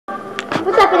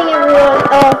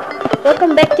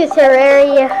Welcome back to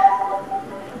Terreria.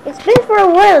 It's been for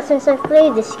a while since I've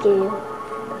played this game,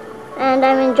 and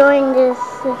I'm enjoying this.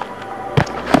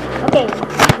 Okay,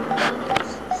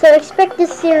 so expect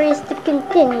this series to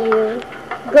continue.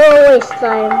 Go away,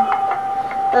 slime.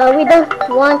 We don't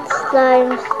want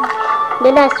slimes.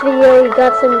 The last video we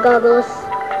got some goggles,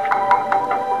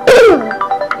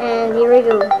 and here we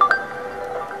go.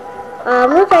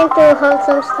 I'm trying to hunt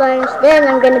some slimes, then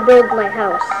I'm gonna build my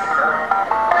house.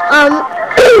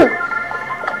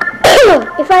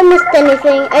 If I missed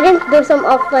anything, I didn't do some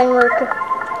offline work.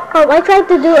 I tried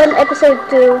to do an episode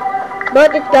 2,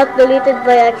 but it got deleted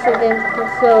by accident,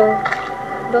 so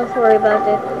don't worry about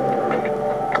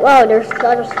it. Wow, there's a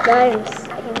lot of slimes.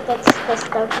 I can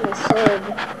test out my sword.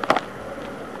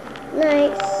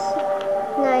 Nice.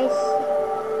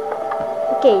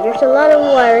 Okay, there's a lot of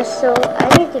wires, so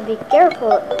I need to be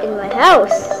careful in my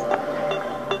house.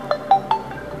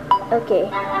 Okay,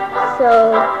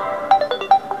 so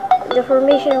the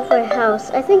formation of my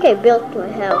house. I think I built my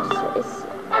house. It's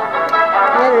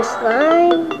another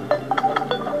slime.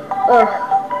 Oh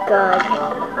god.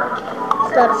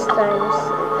 It's not slimes.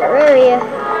 Terreria.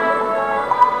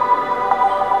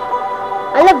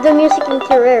 I love the music in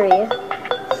Terreria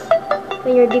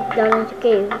when you're deep down in the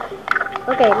cave.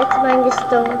 Okay, let's mine this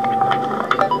stone.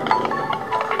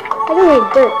 I don't need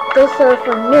dirt. Those are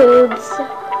for noobs.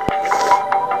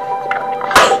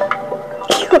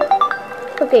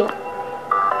 Okay,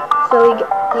 so we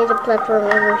need a platform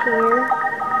over here.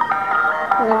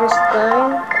 Another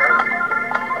slime.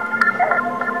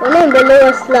 When I'm below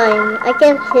a slime, I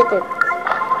can't hit it.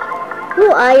 No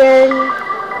iron.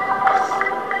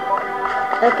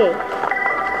 Okay.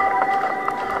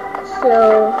 So,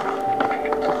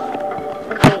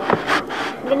 okay,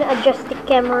 I'm gonna adjust the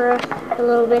camera a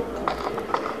little bit,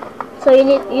 so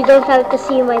you don't have to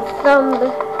see my thumb.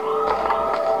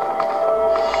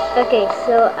 Okay,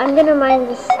 so I'm gonna mine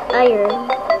this iron.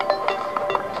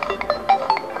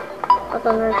 What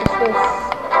on earth is this?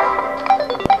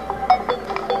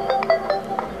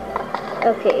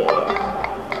 Okay,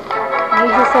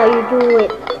 this is how you do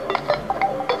it.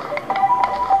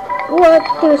 What,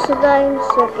 2 slimes?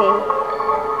 Okay.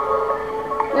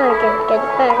 Now I can get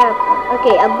it back up.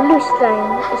 Okay, a blue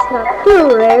slime is not too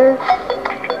rare.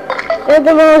 They're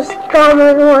the most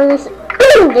common ones.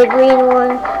 The green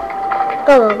one.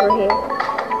 Come over here.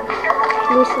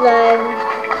 Blue slime,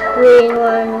 green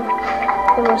one,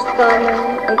 the most common.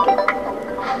 Okay.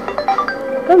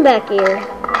 Come back here.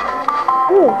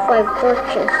 Ooh, 5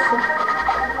 torches.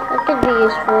 That could be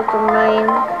useful to mine,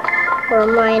 for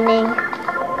mining.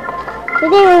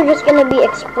 Today we're just gonna be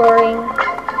exploring,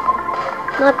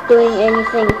 not doing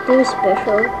anything too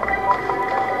special.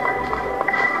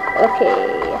 Okay.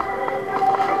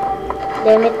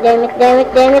 Damn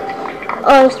it.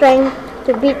 Oh, I was trying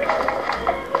to beat.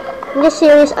 In this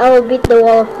series, I will beat the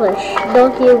wall of flesh.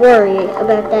 Don't you worry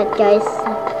about that, guys.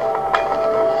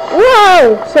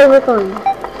 Whoa! Silver coin.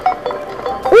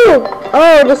 Ooh!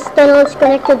 Oh, this tunnel is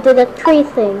connected to the tree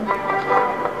thing.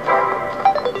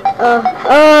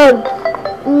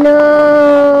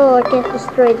 No, I can't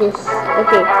destroy this.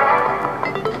 Okay.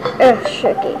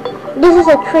 Okay. This is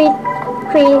a tree.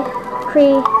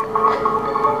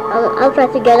 I'll try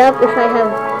to get up if I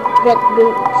have red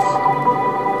boots.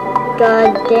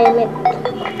 God damn it.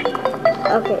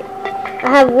 Okay. I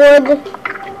have wood.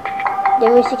 The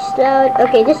music's loud.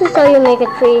 Okay, this is how you make a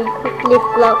tree with leaf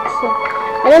blocks.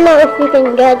 I don't know if you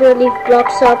can gather leaf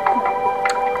blocks up.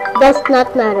 Does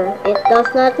not matter. It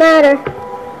does not matter.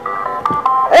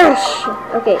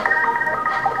 Okay.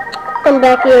 Come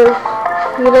back here,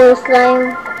 you little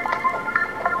slime.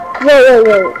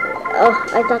 Whoa. Oh,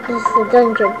 I thought this is a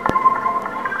dungeon.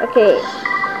 Okay.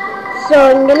 So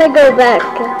I'm gonna go back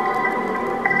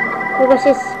because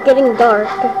it's getting dark.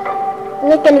 I'm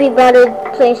not gonna be bothered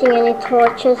placing any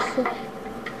torches.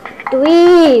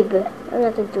 Dweeb! I'm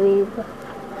not a dweeb.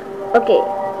 Okay.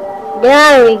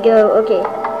 There we go. Okay.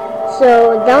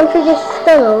 So down through this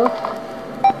tunnel.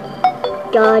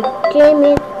 God damn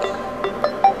it.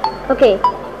 Okay.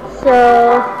 So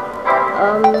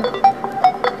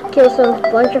kill some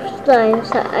bunch of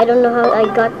slimes. I don't know how I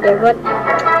got there, but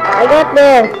I got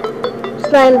there.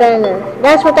 Slime banner.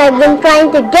 That's what I've been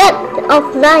trying to get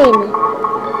offline.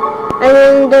 I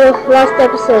mean the last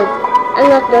episode. I'm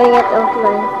not doing it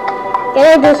offline. Can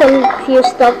I do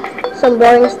some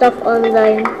boring stuff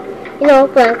online? You know,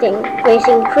 planting,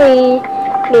 placing tree,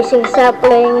 placing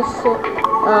saplings,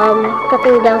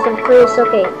 cutting down some trees.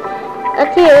 Okay.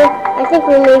 At here, I think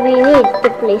we maybe need to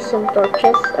place some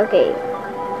torches. Okay.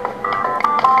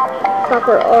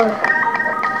 Copper ore.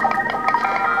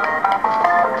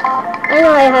 I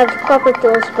know I have copper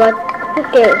tools, but who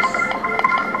cares?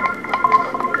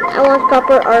 I want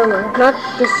copper armor, not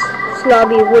this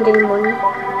slobby wooden one.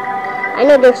 I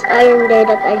know there's iron there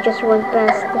that I just went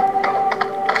past.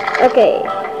 Okay.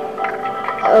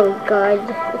 Oh god,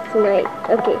 it's night.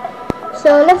 Okay.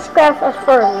 So let's craft a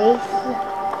furnace.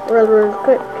 Real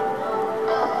quick.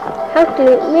 How to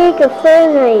make a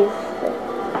furnace?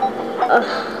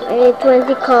 I need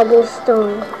 20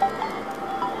 cobblestone.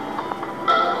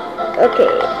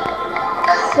 Okay.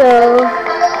 So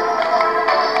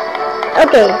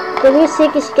okay, the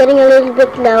music is getting a little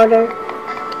bit louder.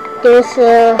 There's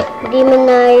a demon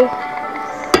eye.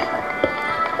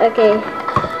 Okay,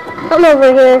 come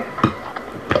over here.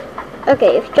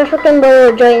 Okay, if Joshua can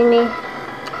join me,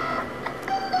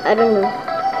 I don't know.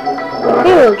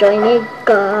 He will join me.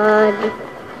 God,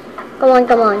 come on,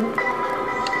 come on.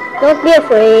 Don't be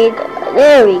afraid.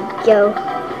 There we go.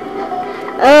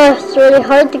 It's really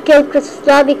hard to kill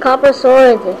Slobby Copper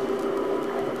Sword.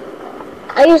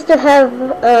 I used to have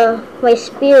my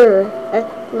spear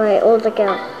at my old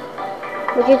account,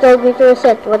 but you told me to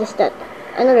reset. What is that?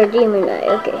 Another demon eye.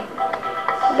 Okay.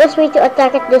 The best way to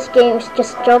attack at this game is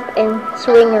just jump and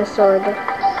swing your sword.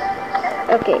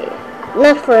 Okay.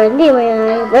 Not for a demon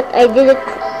eye, but I did it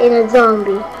in a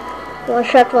zombie. One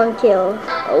shot, one kill.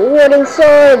 A wooden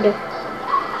sword.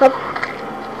 Hup.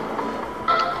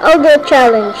 I'll do a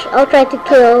challenge. I'll try to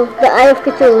kill the Eye of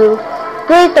Cthulhu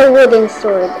with a wooden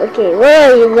sword. Okay,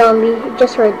 where are you, zombie? You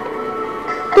just heard.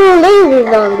 2 lazy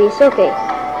zombies. Okay.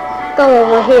 Come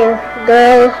over here,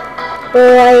 girl,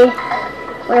 boy.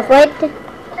 Wanna fight?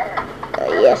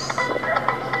 Yes.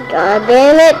 God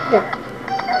damn it.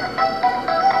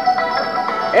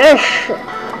 Ush.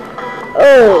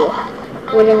 Oh,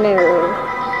 wooden arrow.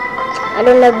 I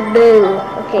don't have blue.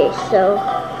 Okay, so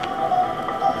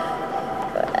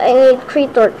I need 3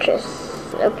 torches.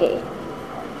 Okay.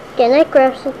 Can I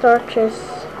craft some torches?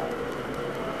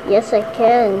 Yes, I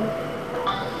can.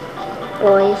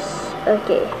 Boys.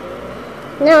 Okay.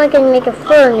 Now I can make a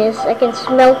furnace. I can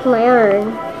smelt my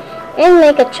iron and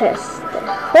make a chest.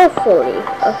 Hopefully.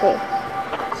 Okay.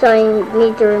 So I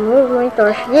need to remove my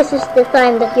torch. This is the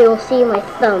time that you will see my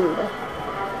thumb.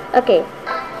 Okay.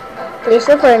 Place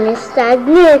the furnace. Stand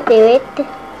near to it.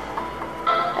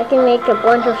 I can make a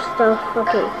bunch of stuff.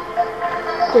 Okay.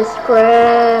 Just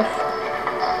craft.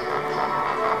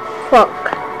 Fuck.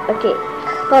 Okay.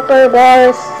 Copper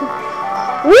bars.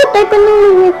 What? I can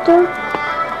only make 2.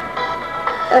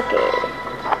 Okay.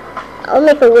 I'll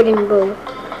make a wooden bow.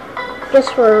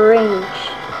 Just for range.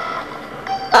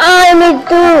 I made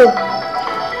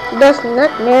 2. Does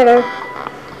not matter.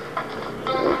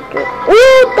 Okay.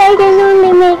 What? I can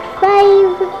only make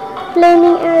 5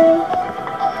 flaming arrows.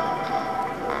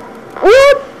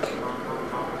 What?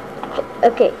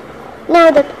 Okay.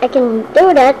 Now that I can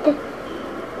do that,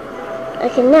 I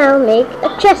can now make a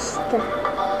chest.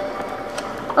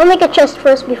 I'll make a chest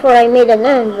first before I made an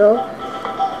anvil.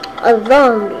 A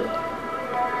zombie.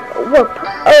 Whoop.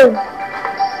 Oh.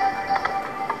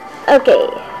 Okay.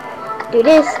 Do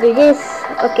this, do this.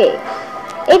 Okay.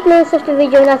 8 minutes of the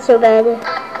video, not so bad.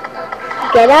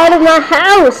 Get out of my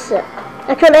house!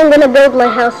 Actually, I'm gonna build my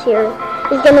house here.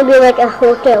 It's gonna be like a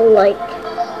hotel-like.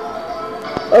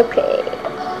 Okay.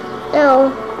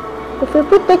 Now, if we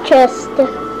put the chest,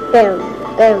 bam,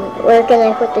 bam. Where can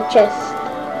I put the chest?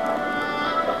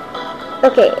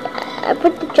 Okay, I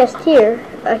put the chest here.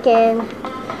 I can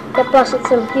deposit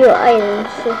some few items.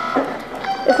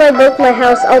 If I build my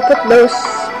house, I'll put those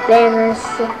banners.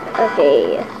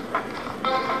 Okay.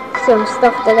 Some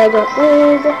stuff that I don't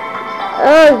need.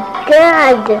 Oh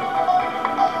god!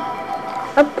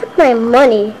 I'll put my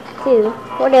money too.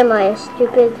 What am I,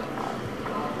 stupid?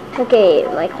 Okay,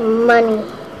 like money.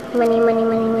 Money, money,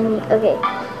 money, money. Okay.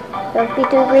 Don't be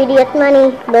too greedy at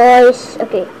money, boys.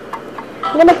 Okay.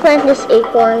 I'm gonna plant these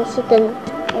acorns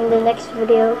in the next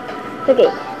video.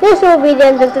 Okay, this will be the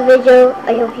end of the video.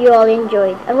 I hope you all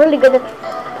enjoyed. I'm really good at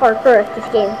parkour at this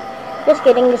game. Just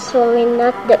kidding, this will be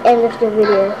not the end of the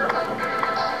video.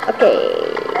 Okay.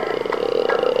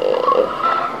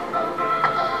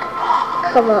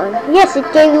 Come on. Yes, it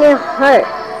gave me a heart.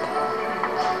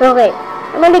 Okay,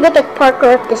 I'm really good at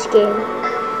parkour at this game.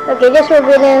 Okay, this will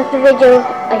be the end of the video.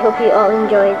 I hope you all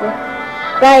enjoyed.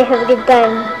 Bye, have a good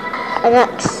time.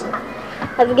 Anax.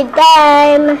 Have a good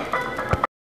time.